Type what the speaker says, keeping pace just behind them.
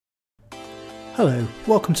Hello,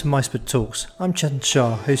 welcome to micebook Talks. I'm Chetan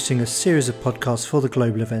Shah, hosting a series of podcasts for the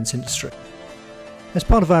global events industry. As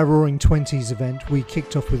part of our Roaring Twenties event, we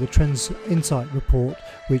kicked off with a Trends Insight report,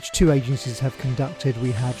 which two agencies have conducted.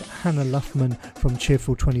 We have Hannah Luffman from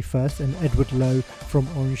Cheerful 21st and Edward Lowe from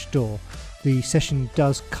Orange Door. The session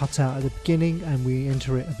does cut out at the beginning and we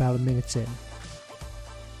enter it about a minute in.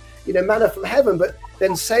 Manna from heaven, but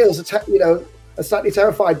then sales are slightly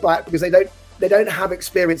terrified by it because they don't have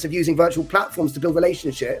experience of using virtual platforms to build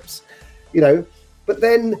relationships, But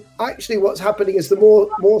then actually what's happening is the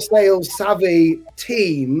more sales savvy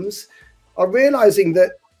teams are realizing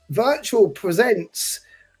that virtual presents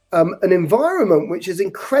an environment which is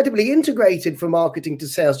incredibly integrated for marketing to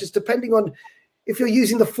sales, just depending on if you're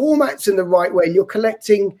using the formats in the right way and you're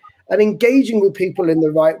collecting and engaging with people in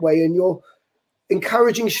the right way and you're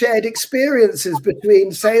encouraging shared experiences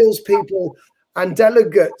between salespeople and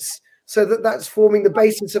delegates, so that's forming the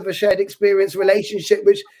basis of a shared experience relationship,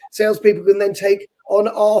 which salespeople can then take on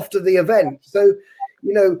after the event. So,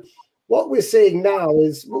 what we're seeing now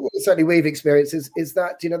is, what certainly we've experienced is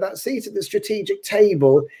that, that seat at the strategic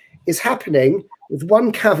table is happening with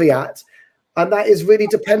one caveat, and that is really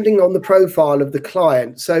depending on the profile of the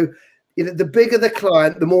client. So, the bigger the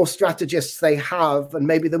client, the more strategists they have, and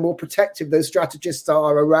maybe the more protective those strategists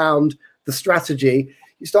are around the strategy.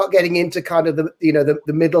 You start getting into kind of the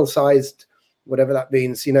middle-sized, whatever that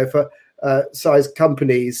means, for sized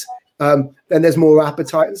companies. Then there's more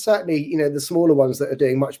appetite, and certainly, the smaller ones that are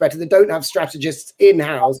doing much better, that don't have strategists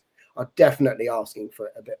in-house, are definitely asking for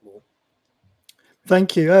it a bit more.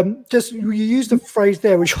 Thank you. You used a phrase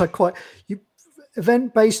there, which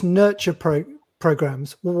event-based nurture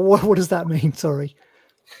programs. What does that mean? Sorry.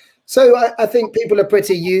 So I think people are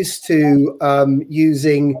pretty used to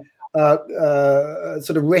using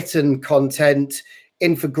sort of written content,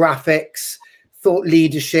 infographics, thought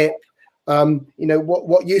leadership,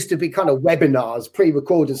 what used to be kind of webinars,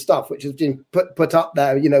 pre-recorded stuff, which has been put up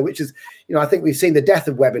there, which is, I think we've seen the death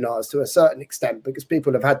of webinars to a certain extent because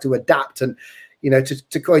people have had to adapt and,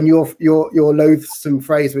 to coin your loathsome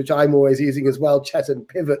phrase, which I'm always using as well, Chetan,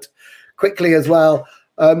 pivot quickly as well.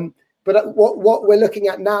 But what we're looking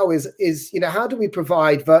at now is how do we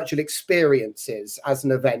provide virtual experiences as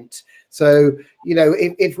an event? So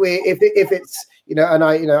if it's and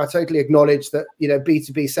I totally acknowledge that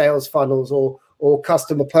B2B sales funnels or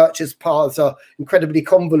customer purchase paths are incredibly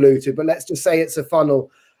convoluted. But let's just say it's a funnel.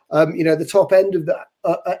 The top end of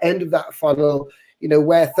that funnel,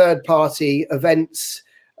 where third party events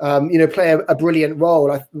play a brilliant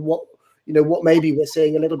role. What maybe we're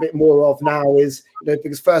seeing a little bit more of now is,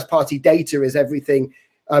 because first party data is everything,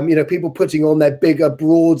 people putting on their bigger,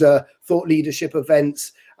 broader thought leadership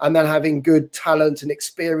events and then having good talent and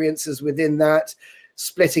experiences within that,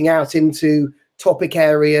 splitting out into topic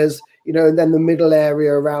areas, and then the middle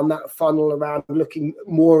area around that funnel, around looking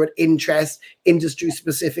more at interest, industry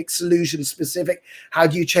specific, solution specific. How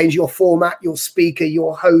do you change your format, your speaker,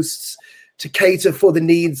 your hosts to cater for the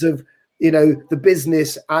needs of the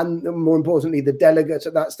business and more importantly, the delegate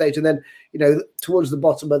at that stage. And then, towards the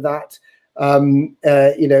bottom of that,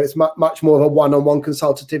 it's much more of a one-on-one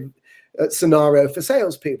consultative scenario for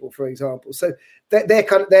salespeople, for example. So that's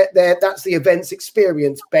the events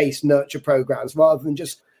experience-based nurture programs rather than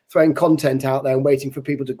just throwing content out there and waiting for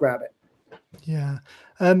people to grab it. Yeah.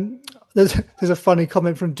 There's a funny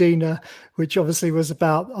comment from Dina, which obviously was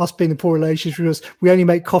about us being in poor relations. We only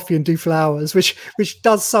make coffee and do flowers, which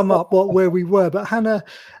does sum up where we were. But Hannah,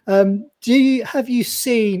 have you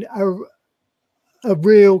seen a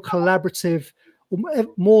real collaborative,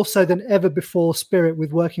 more so than ever before, spirit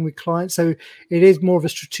with working with clients? So it is more of a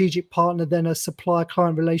strategic partner than a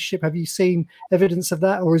supplier-client relationship. Have you seen evidence of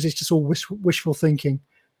that, or is it just all wishful thinking?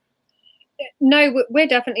 No, we're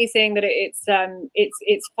definitely seeing that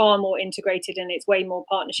it's far more integrated and it's way more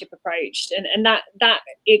partnership approached, and that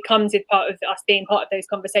it comes with part of us being part of those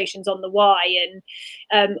conversations on the why.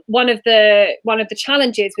 And one of the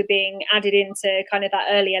challenges with being added into kind of that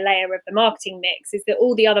earlier layer of the marketing mix is that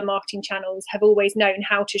all the other marketing channels have always known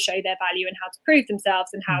how to show their value and how to prove themselves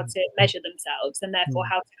and how to measure themselves, and therefore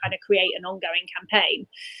how to kind of create an ongoing campaign.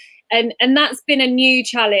 And that's been a new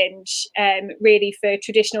challenge, really, for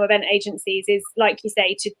traditional event agencies, is, like you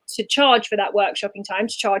say, to charge for that workshopping time,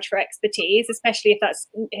 to charge for expertise, especially if that's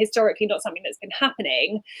historically not something that's been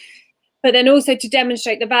happening. But then also to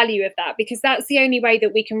demonstrate the value of that, because that's the only way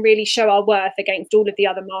that we can really show our worth against all of the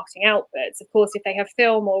other marketing outputs. Of course, if they have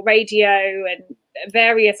film or radio and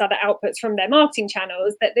various other outputs from their marketing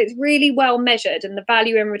channels, that it's really well measured and the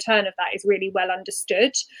value in return of that is really well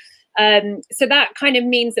understood. So that kind of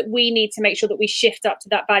means that we need to make sure that we shift up to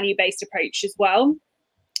that value-based approach as well.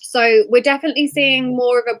 So we're definitely seeing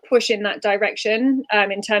more of a push in that direction,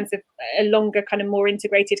 in terms of a longer, kind of more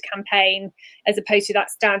integrated campaign, as opposed to that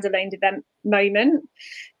standalone event moment.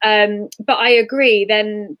 But I agree,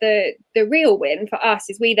 then the real win for us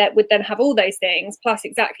is we that would then have all those things, plus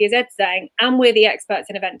exactly as Ed's saying, and we're the experts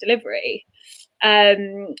in event delivery.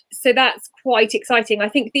 So that's quite exciting. I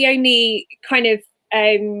think the only kind of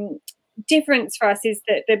difference for us is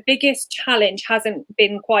that the biggest challenge hasn't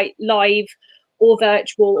been quite live or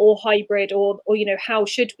virtual or hybrid or how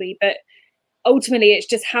should we, but ultimately it's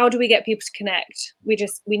just how do we get people to connect. We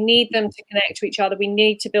need them to connect to each other. We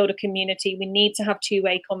need to build a community. We need to have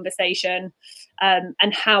two-way conversation, and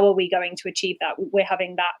how are we going to achieve that? We're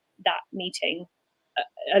having that meeting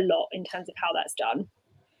a lot in terms of how that's done.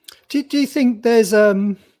 Do you think there's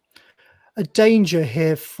a danger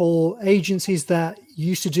here for agencies that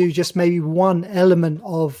used to do just maybe one element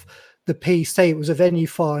of the piece, say it was a venue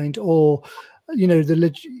find or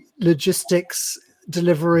the logistics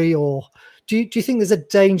delivery, or do you think there's a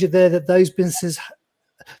danger there that those businesses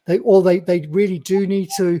they really do need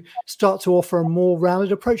to start to offer a more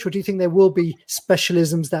rounded approach, or do you think there will be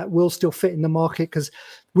specialisms that will still fit in the market because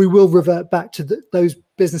we will revert back to those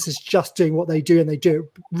businesses just doing what they do and they do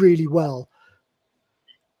it really well?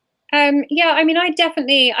 Yeah, I mean, I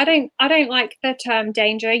don't like the term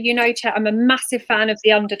danger. I'm a massive fan of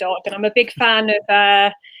the underdog, and I'm a big fan of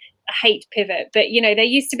a hate pivot. But there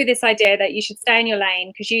used to be this idea that you should stay in your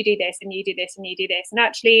lane because you do this and you do this and you do this, and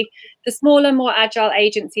actually, the smaller, more agile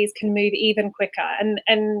agencies can move even quicker.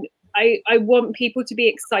 And I want people to be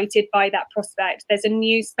excited by that prospect. There's a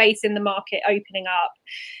new space in the market opening up,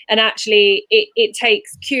 and actually, it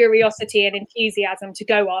takes curiosity and enthusiasm to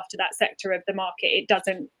go after that sector of the market.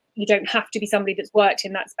 You don't have to be somebody that's worked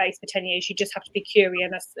in that space for 10 years. You just have to be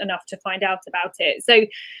curious enough to find out about it. So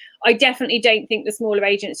I definitely don't think the smaller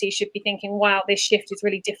agencies should be thinking, wow, this shift is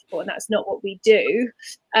really difficult, and that's not what we do.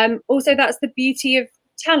 Also, that's the beauty of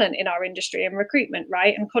talent in our industry and recruitment,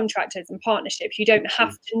 right? And contractors and partnerships. You don't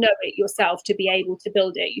have to know it yourself to be able to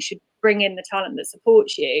build it. You should bring in the talent that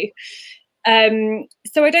supports you.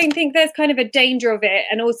 So I don't think there's kind of a danger of it.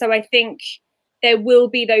 And also, I think there will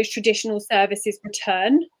be those traditional services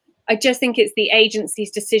return. I just think it's the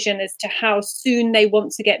agency's decision as to how soon they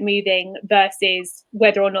want to get moving versus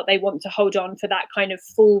whether or not they want to hold on for that kind of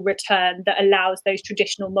full return that allows those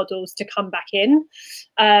traditional models to come back in.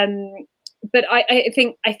 But I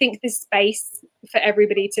think there's space for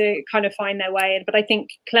everybody to kind of find their way in. But I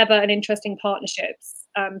think clever and interesting partnerships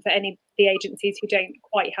for the agencies who don't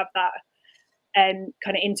quite have that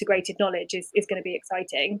kind of integrated knowledge is going to be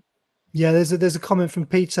exciting. Yeah, there's a comment from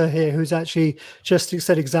Peter here who's actually just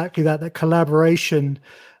said exactly that collaboration.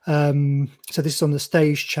 So this is on the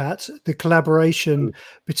stage chat. The collaboration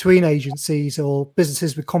between agencies or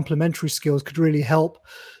businesses with complementary skills could really help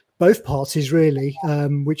both parties, really,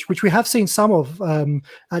 which we have seen some of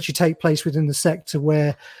actually take place within the sector,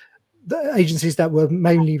 where the agencies that were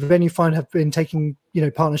mainly venue find have been taking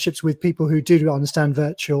partnerships with people who do understand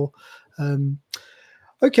virtual.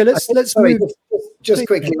 Okay, let's move. Just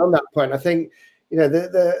quickly on that point, I think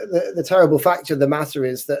the terrible fact of the matter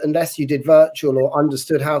is that unless you did virtual or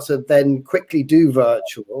understood how to then quickly do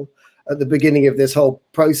virtual at the beginning of this whole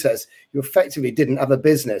process, you effectively didn't have a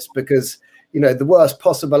business, because the worst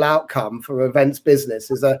possible outcome for events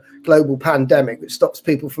business is a global pandemic which stops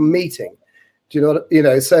people from meeting. Do you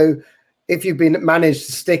know so if you've been managed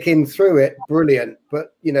to stick in through it, brilliant.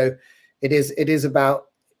 But it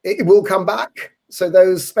will come back. So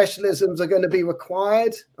those specialisms are going to be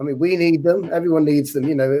required. I mean, we need them. Everyone needs them,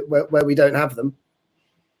 where we don't have them.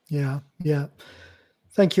 Yeah.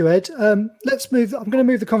 Thank you, Ed. Let's move. I'm going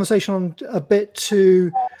to move the conversation on a bit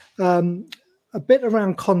to a bit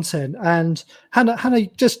around content. And Hannah,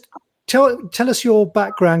 just tell us your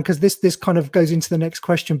background, because this kind of goes into the next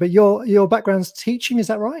question. But your background's teaching, is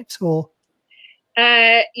that right? Or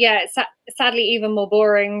yeah, sadly, even more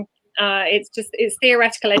boring. It's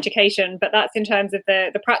theoretical education, but that's in terms of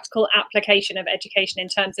the practical application of education in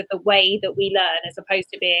terms of the way that we learn, as opposed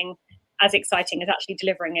to being as exciting as actually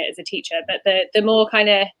delivering it as a teacher. But the more kind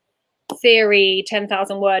of theory,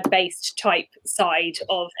 10,000 word based type side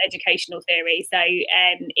of educational theory. So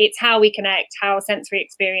it's how we connect, how sensory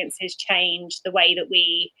experiences change the way that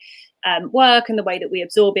we work and the way that we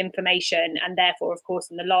absorb information. And therefore, of course,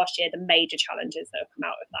 in the last year, the major challenges that have come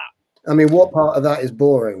out of that. I mean, what part of that is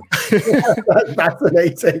boring? That's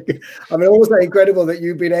fascinating. I mean, also incredible that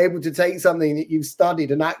you've been able to take something that you've studied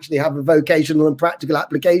and actually have a vocational and practical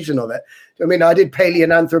application of it. I mean, I did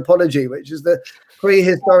paleoanthropology, which is the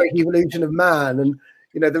prehistoric evolution of man, and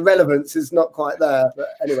the relevance is not quite there. But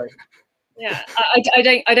anyway, yeah,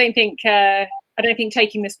 I don't think I don't think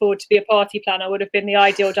taking this forward to be a party planner would have been the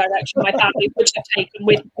ideal direction my family would have taken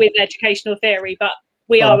with educational theory, but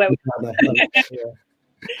we are where we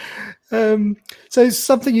are. So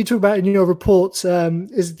something you talk about in your reports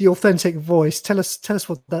is the authentic voice. Tell us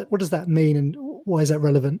what does that mean, and why is that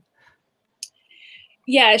relevant?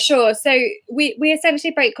 Yeah, sure. So we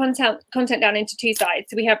essentially break content down into two sides.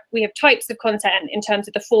 So we have types of content in terms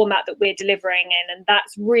of the format that we're delivering in, and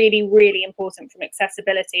that's really, really important from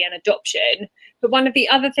accessibility and adoption. But one of the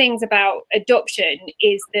other things about adoption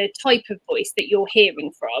is the type of voice that you're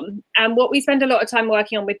hearing from. And what we spend a lot of time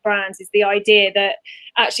working on with brands is the idea that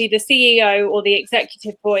actually the CEO or the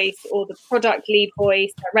executive voice or the product lead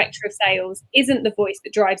voice, director of sales, isn't the voice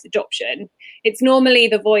that drives adoption. It's normally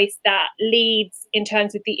the voice that leads in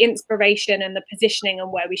terms of the inspiration and the positioning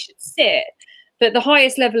and where we should sit. But the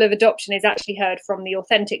highest level of adoption is actually heard from the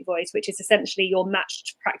authentic voice, which is essentially your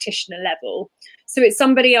matched practitioner level. So it's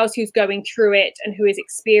somebody else who's going through it and who is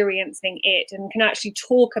experiencing it and can actually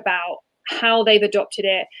talk about how they've adopted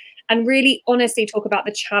it and really honestly talk about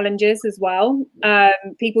the challenges as well.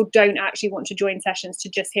 People don't actually want to join sessions to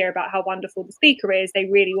just hear about how wonderful the speaker is. They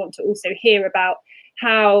really want to also hear about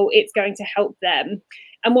how it's going to help them.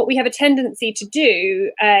 And what we have a tendency to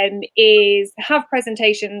do is have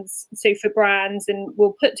presentations, so for brands, and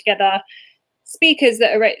we'll put together speakers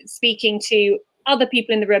that are speaking to other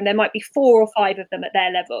people in the room. There might be 4 or 5 of them at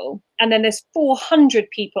their level. And then there's 400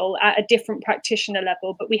 people at a different practitioner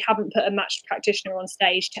level, but we haven't put a matched practitioner on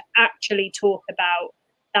stage to actually talk about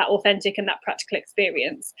that authentic and that practical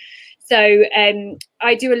experience. So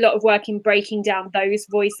I do a lot of work in breaking down those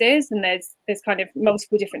voices, and there's kind of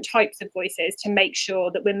multiple different types of voices to make sure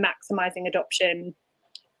that we're maximizing adoption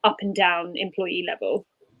up and down employee level.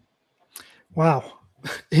 Wow,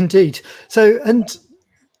 indeed. So, and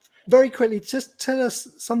very quickly, just tell us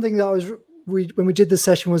something that when we did the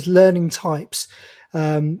session was learning types.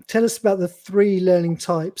 Tell us about the 3 learning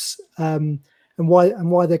types and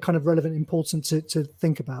why they're kind of relevant and important to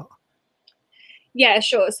think about. Yeah,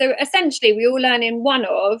 sure. So essentially, we all learn in one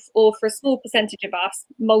of, or for a small percentage of us,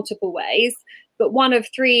 multiple ways, but one of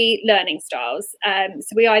 3 learning styles.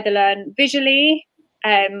 So we either learn visually,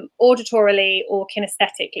 auditorily, or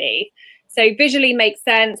kinesthetically. So visually makes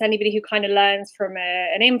sense. Anybody who kind of learns from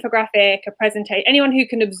an infographic, a presentation, anyone who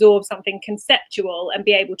can absorb something conceptual and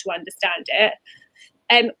be able to understand it.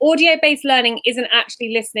 Audio-based learning isn't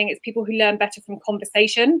actually listening. It's people who learn better from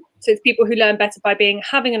conversation. So it's people who learn better by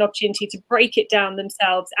having an opportunity to break it down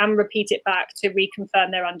themselves and repeat it back to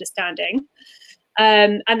reconfirm their understanding.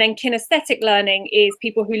 And then kinesthetic learning is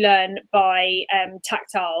people who learn by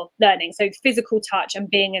tactile learning, so physical touch and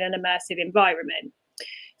being in an immersive environment.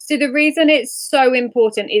 So the reason it's so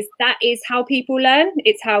important is that is how people learn.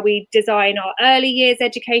 It's how we design our early years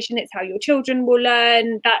education. It's how your children will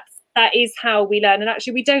learn. That is how we learn. And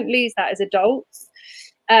actually, we don't lose that as adults.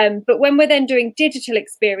 But when we're then doing digital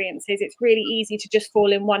experiences, it's really easy to just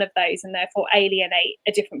fall in one of those and therefore alienate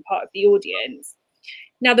a different part of the audience.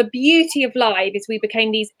 Now, the beauty of live is we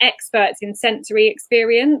became these experts in sensory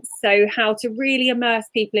experience, so how to really immerse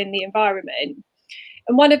people in the environment.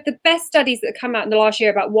 And one of the best studies that come out in the last year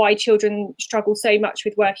about why children struggle so much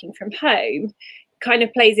with working from home kind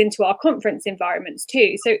of plays into our conference environments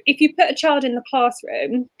too. So if you put a child in the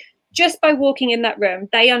classroom, just by walking in that room,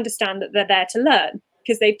 they understand that they're there to learn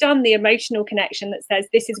because they've done the emotional connection that says,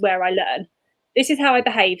 this is where I learn. This is how I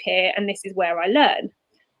behave here, and this is where I learn.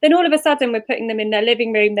 Then all of a sudden, we're putting them in their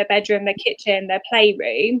living room, their bedroom, their kitchen, their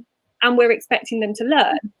playroom, and we're expecting them to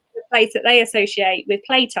learn, the place that they associate with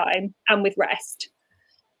playtime and with rest.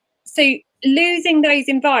 So losing those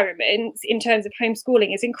environments in terms of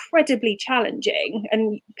homeschooling is incredibly challenging,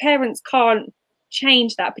 and parents can't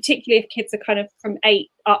change that, particularly if kids are kind of from 8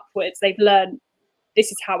 upwards. They've learned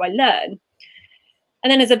this is how I learn.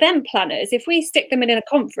 And then as event planners, if we stick them in a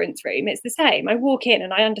conference room, it's the same. I walk in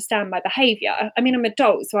and I understand my behavior. I mean, I'm an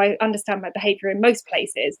adult, so I understand my behavior in most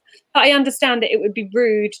places, but I understand that it would be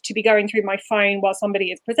rude to be going through my phone while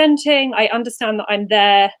somebody is presenting. I understand that I'm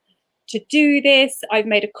there to do this. I've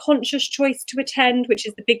made a conscious choice to attend, which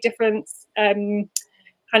is the big difference.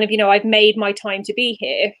 I've made my time to be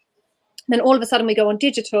here. Then all of a sudden we go on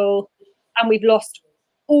digital and we've lost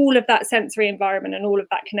all of that sensory environment and all of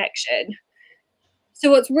that connection. So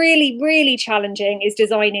what's really, really challenging is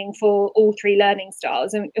designing for all 3 learning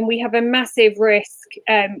styles. And we have a massive risk,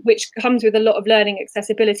 which comes with a lot of learning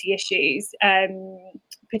accessibility issues,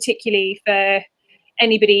 particularly for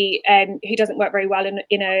anybody who doesn't work very well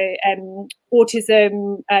in a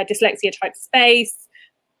autism, dyslexia type space.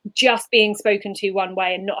 Just being spoken to one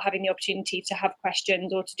way and not having the opportunity to have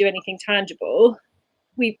questions or to do anything tangible,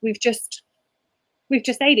 we've just we've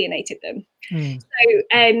just alienated them. Mm. So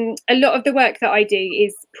a lot of the work that I do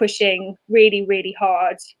is pushing really, really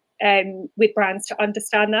hard with brands to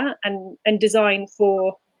understand that and design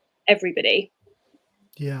for everybody.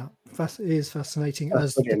 Yeah, it is fascinating. That's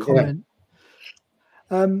As the brilliant,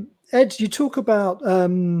 comment. Ed, you talk about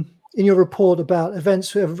in your report about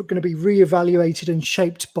events that are going to be reevaluated and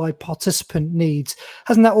shaped by participant needs.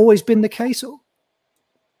 Hasn't that always been the case?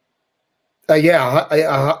 Yeah,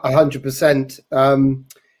 100%.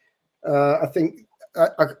 I think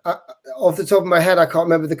off the top of my head, I can't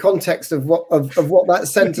remember the context of what that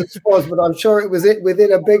sentence was, but I'm sure it was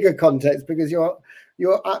within a bigger context, because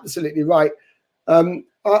you're absolutely right. I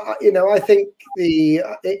think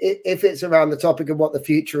if it's around the topic of what the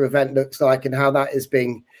future event looks like and how that is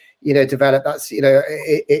being, developed, that's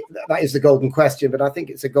that is the golden question. But I think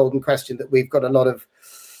it's a golden question that we've got a lot of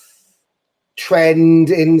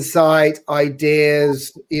trend, insight,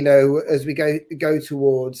 ideas, as we go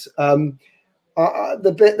towards. The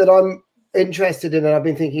bit that I'm interested in and I've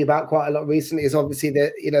been thinking about quite a lot recently is obviously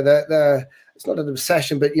the it's not an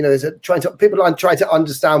obsession, but is it people are trying to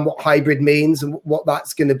understand what hybrid means and what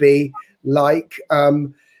that's going to be like.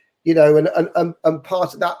 And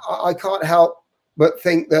part of that, I can't help but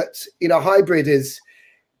think that hybrid is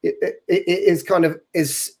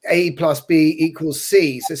A plus B equals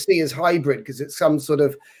C. So C is hybrid because it's some sort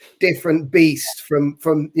of different beast from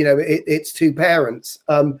its two parents.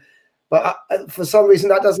 But for some reason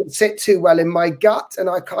that doesn't sit too well in my gut, and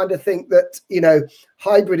I kind of think that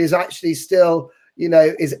hybrid is actually still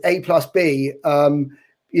is A plus B,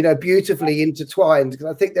 beautifully intertwined, because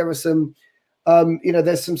I think there are some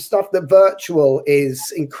there's some stuff that virtual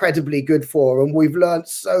is incredibly good for, and we've learned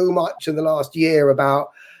so much in the last year about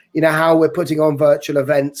how we're putting on virtual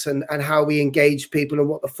events and how we engage people and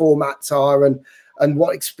what the formats are and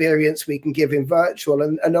what experience we can give in virtual,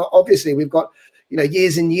 and obviously we've got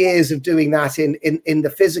years and years of doing that in the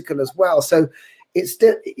physical as well. So it's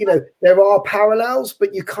there are parallels,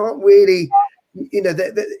 but you can't really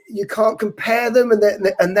you can't compare them, and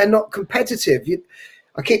they're not competitive.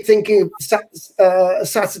 I keep thinking of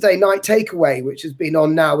Saturday Night Takeaway, which has been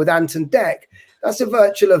on now with Anton Deck. That's a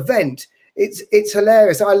virtual event. It's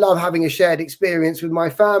hilarious. I love having a shared experience with my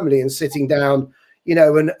family and sitting down,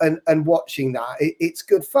 and watching that. It's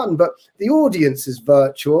good fun, but the audience is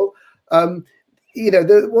virtual.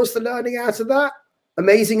 What's the learning out of that?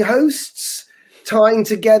 Amazing hosts, tying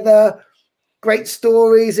together great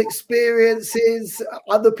stories, experiences,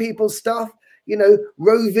 other people's stuff.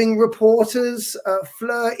 Roving reporters,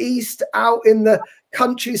 Fleur East out in the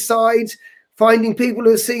countryside, finding people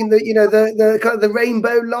who have seen the kind of the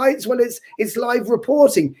rainbow lights. Well, it's live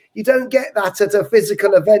reporting. You don't get that at a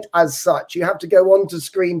physical event as such. You have to go onto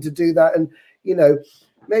screen to do that, and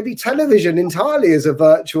maybe television entirely is a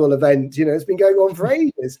virtual event. It's been going on for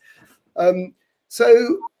ages.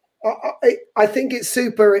 So I think it's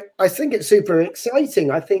super. I think it's super exciting.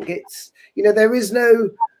 I think it's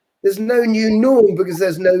there's no new norm because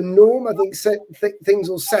there's no norm. I think things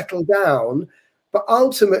will settle down, but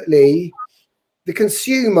ultimately, the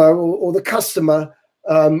consumer or the customer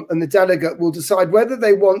and the delegate will decide whether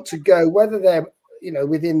they want to go, whether they're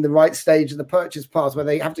within the right stage of the purchase path, where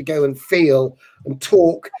they have to go and feel and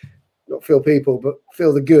talk, not feel people, but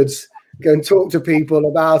feel the goods, go and talk to people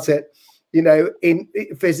about it, in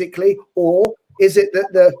physically, or is it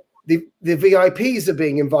that the VIPs are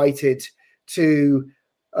being invited to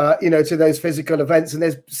to those physical events, and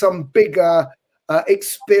there's some bigger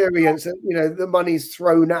experience that the money's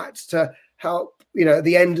thrown at to help at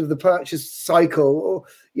the end of the purchase cycle,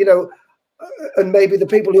 or and maybe the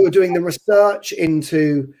people who are doing the research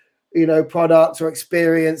into products or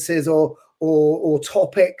experiences or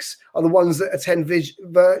topics are the ones that attend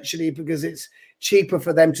virtually because it's cheaper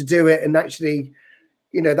for them to do it, and actually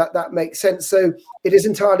that makes sense. So it is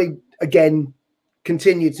entirely, again,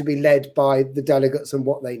 continue to be led by the delegates and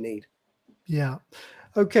what they need. Yeah.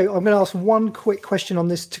 Okay, I'm going to ask one quick question on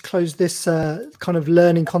this to close this kind of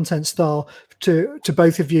learning content style to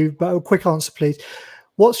both of you, but a quick answer, please.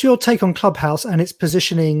 What's your take on Clubhouse and its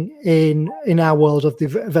positioning in our world of the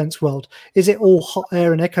events world? Is it all hot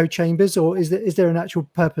air and echo chambers, or is there an actual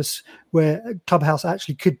purpose where Clubhouse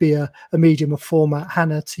actually could be a medium, a format?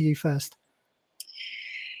 Hannah, to you first.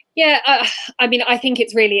 Yeah, I mean, I think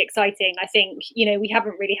it's really exciting. I think, we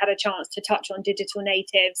haven't really had a chance to touch on digital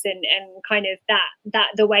natives and kind of that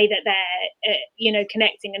the way that they're,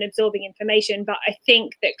 connecting and absorbing information. But I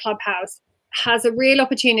think that Clubhouse has a real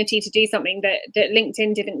opportunity to do something that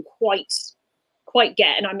LinkedIn didn't quite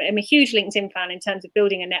get. And I'm a huge LinkedIn fan in terms of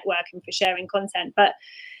building a network and for sharing content. But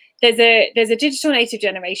there's a digital native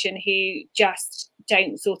generation who just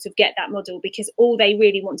don't sort of get that model, because all they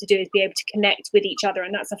really want to do is be able to connect with each other,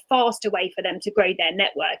 and that's a faster way for them to grow their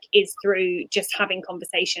network, is through just having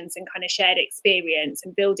conversations and kind of shared experience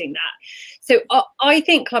and building that. So I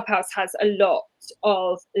think Clubhouse has a lot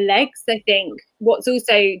of legs. I think what's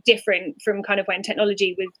also different from kind of when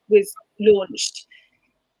technology was launched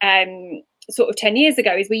sort of 10 years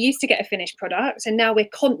ago is we used to get a finished product, and now we're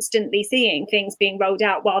constantly seeing things being rolled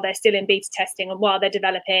out while they're still in beta testing and while they're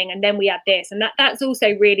developing, and then we add this, and that's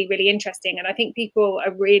also really, really interesting. And I think people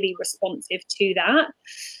are really responsive to that.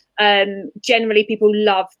 Generally people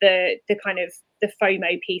love the kind of the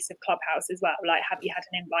FOMO piece of Clubhouse as well, like, have you had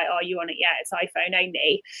an invite, are you on it yet, it's iPhone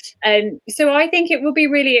only. So I think it will be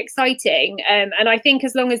really exciting, and I think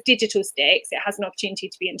as long as digital sticks, it has an opportunity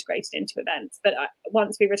to be integrated into events. But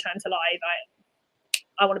once we return to live,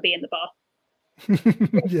 I want to be in the bar.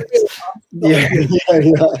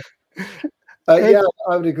 Yeah,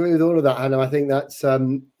 I would agree with all of that, Hannah. I think that's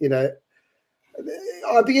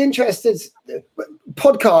I'd be interested.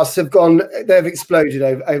 Podcasts they've exploded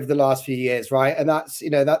over the last few years, right? And that's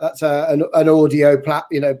that's an audio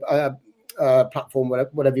platform,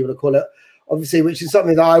 whatever you want to call it, obviously, which is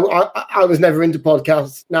something that I was never into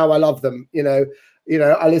podcasts. Now I love them. I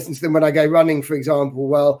listen to them when I go running, for example.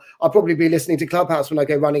 Well, I'll probably be listening to Clubhouse when I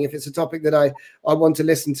go running if it's a topic that I want to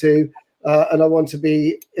listen to and I want to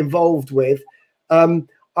be involved with. There's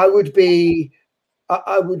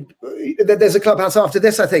a Clubhouse after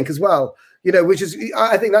this, I think, as well, which is,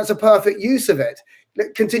 I think that's a perfect use of it.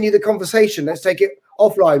 Continue the conversation. Let's take it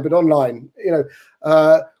offline, but online,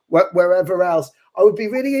 wherever else. I would be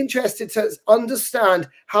really interested to understand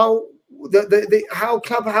how how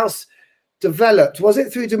Clubhouse developed. Was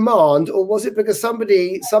it through demand, or was it because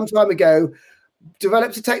somebody some time ago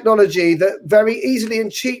developed a technology that very easily and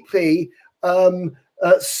cheaply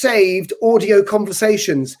saved audio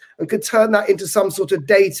conversations and could turn that into some sort of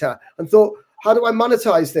data, and thought, how do I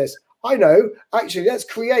monetize this? I know, actually, let's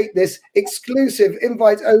create this exclusive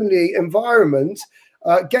invite-only environment,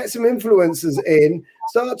 get some influencers in,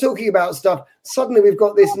 start talking about stuff. Suddenly we've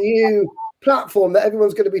got this new platform that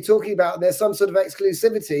everyone's going to be talking about, and there's some sort of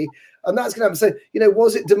exclusivity, and that's going to happen. So,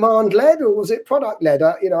 was it demand-led or was it product-led?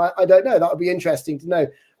 I don't know. That would be interesting to know.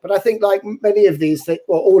 But I think, like many of these things,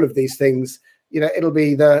 or all of these things, it'll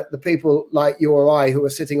be the people like you or I who are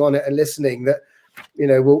sitting on it and listening that,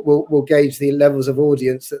 will gauge the levels of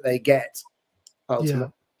audience that they get. Ultimately. Yeah.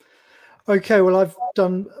 Okay. Well, I've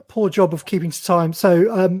done a poor job of keeping to time,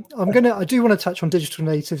 so I do want to touch on digital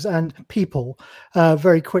natives and people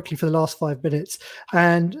very quickly for the last 5 minutes.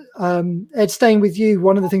 And Ed, staying with you,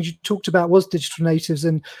 one of the things you talked about was digital natives,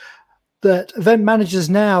 and that event managers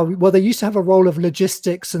now, well, they used to have a role of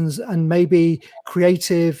logistics and maybe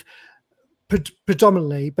creative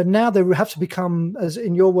predominantly, but now they have to become, as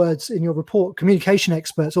in your words in your report, communication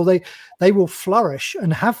experts, or they will flourish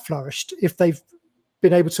and have flourished if they've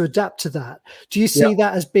been able to adapt to that. Do you see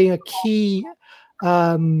that as being a key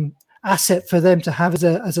asset for them to have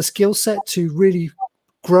as a skill set to really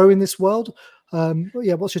grow in this world?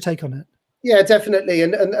 What's your take on it? Yeah, definitely.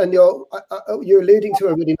 And you're alluding to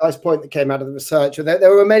a really nice point that came out of the research.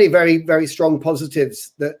 There were many very, very strong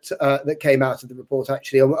positives that came out of the report,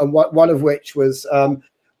 actually, and one of which was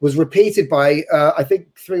repeated by I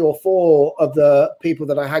think 3 or 4 of the people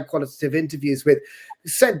that I had qualitative interviews with, who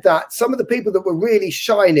said that some of the people that were really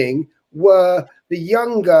shining were the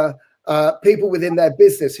younger people within their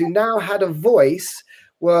business who now had a voice,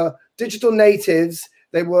 were digital natives.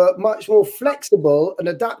 They were much more flexible and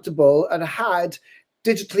adaptable and had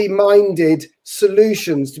digitally minded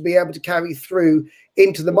solutions to be able to carry through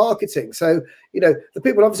into the marketing. So, the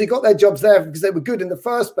people obviously got their jobs there because they were good in the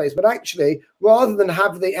first place. But actually, rather than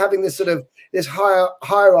having this sort of this higher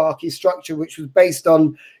hierarchy structure, which was based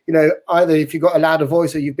on, either if you've got a louder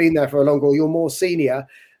voice or you've been there for a longer or you're more senior,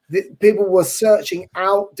 people were searching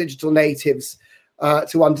out digital natives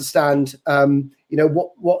to understand,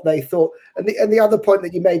 what they thought. And the other point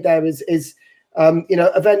that you made there is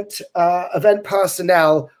event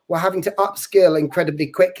personnel were having to upskill incredibly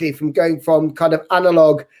quickly from going from kind of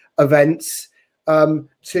analog events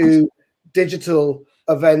to digital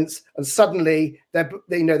events, and suddenly they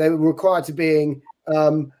were required to being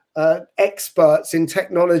experts in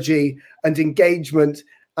technology and engagement,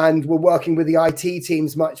 and were working with the IT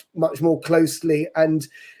teams much more closely. And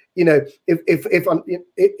if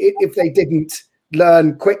they didn't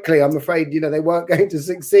learn quickly, I'm afraid they weren't going to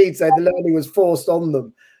succeed. So the learning was forced on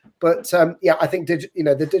them. But I think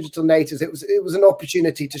the digital natives, it was an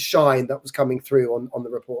opportunity to shine that was coming through on the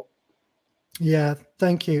report. Yeah,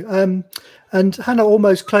 thank you. And Hannah,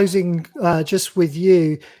 almost closing just with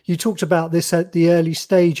you, you talked about this at the early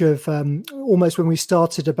stage of almost when we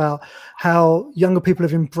started, about how younger people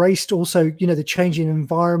have embraced also, the changing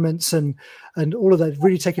environments and all of that,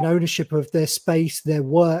 really taking ownership of their space, their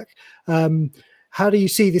work. How do you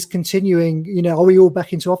see this continuing? Are we all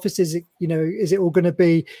back into offices? Is it all going to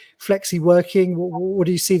be flexi working? What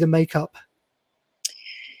do you see the makeup?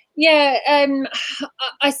 Yeah,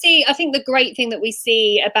 I think the great thing that we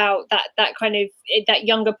see about that kind of that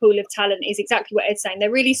younger pool of talent is exactly what Ed's saying.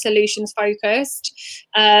 They're really solutions focused,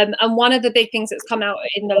 and one of the big things that's come out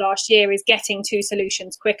in the last year is getting to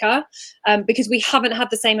solutions quicker, because we haven't had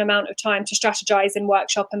the same amount of time to strategize and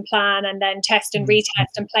workshop and plan and then test and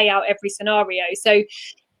retest and play out every scenario. So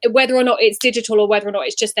whether or not it's digital or whether or not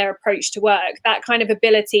it's just their approach to work, that kind of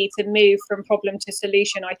ability to move from problem to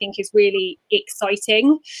solution, I think, is really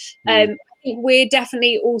exciting. I think we're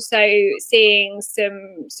definitely also seeing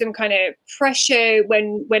some kind of pressure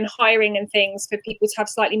when hiring and things for people to have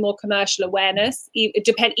slightly more commercial awareness,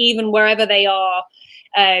 even wherever they are,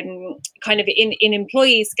 kind of in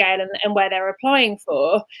employee scale and where they're applying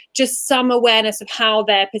for, just some awareness of how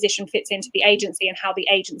their position fits into the agency and how the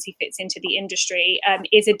agency fits into the industry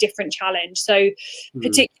is a different challenge. So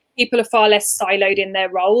particularly people are far less siloed in their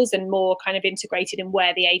roles and more kind of integrated in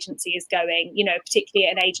where the agency is going. Particularly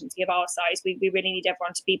at an agency of our size, we really need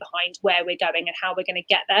everyone to be behind where we're going and how we're going to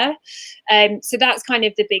get there. So that's kind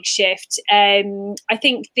of the big shift. I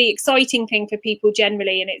think the exciting thing for people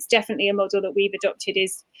generally, and it's definitely a model that we've adopted,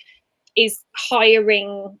 is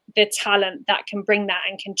hiring the talent that can bring that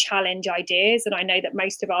and can challenge ideas. And I know that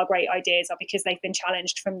most of our great ideas are because they've been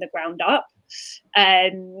challenged from the ground up.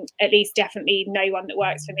 At least definitely no one that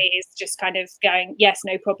works for me is just kind of going, yes,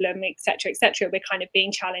 no problem, etc., etc. We're kind of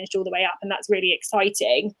being challenged all the way up, and that's really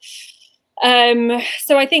exciting.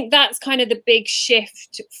 So I think that's kind of the big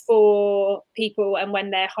shift for people, and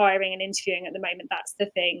when they're hiring and interviewing at the moment, that's the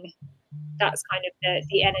thing. That's kind of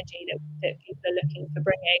the energy that people are looking for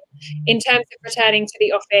bringing. In terms of returning to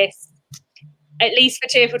the office, at least for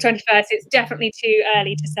Cheerful 21st, it's definitely too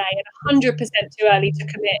early to say, and 100% too early to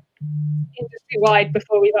commit industry-wide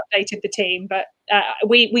before we've updated the team. But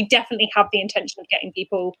we definitely have the intention of getting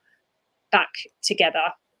people back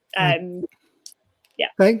together. Yeah.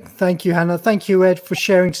 Thank you, Hannah. Thank you, Ed, for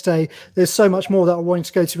sharing today. There's so much more that I wanted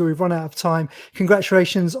to go to, but we've run out of time.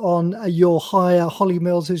 Congratulations on your hire, Holly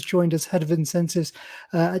Mills, who's joined as Head of Incentives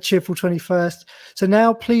at Cheerful 21st. So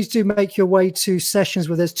now please do make your way to sessions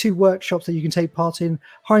where there's 2 workshops that you can take part in.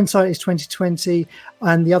 Hindsight is 2020,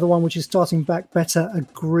 and the other one, which is Starting Back Better, a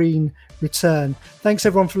green return. Thanks,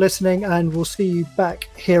 everyone, for listening, and we'll see you back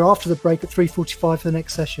here after the break at 3:45 for the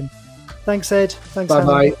next session. Thanks, Ed. Thanks,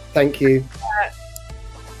 Bye-bye. Hannah. Thank you.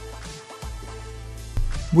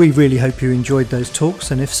 We really hope you enjoyed those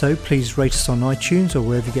talks, and if so, please rate us on iTunes or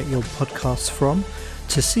wherever you get your podcasts from.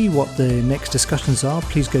 To see what the next discussions are,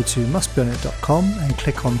 please go to mustbeonit.com and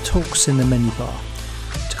click on Talks in the menu bar.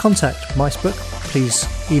 To contact micebook, please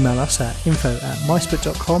email us at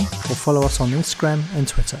info@micebook.com or follow us on Instagram and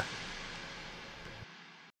Twitter.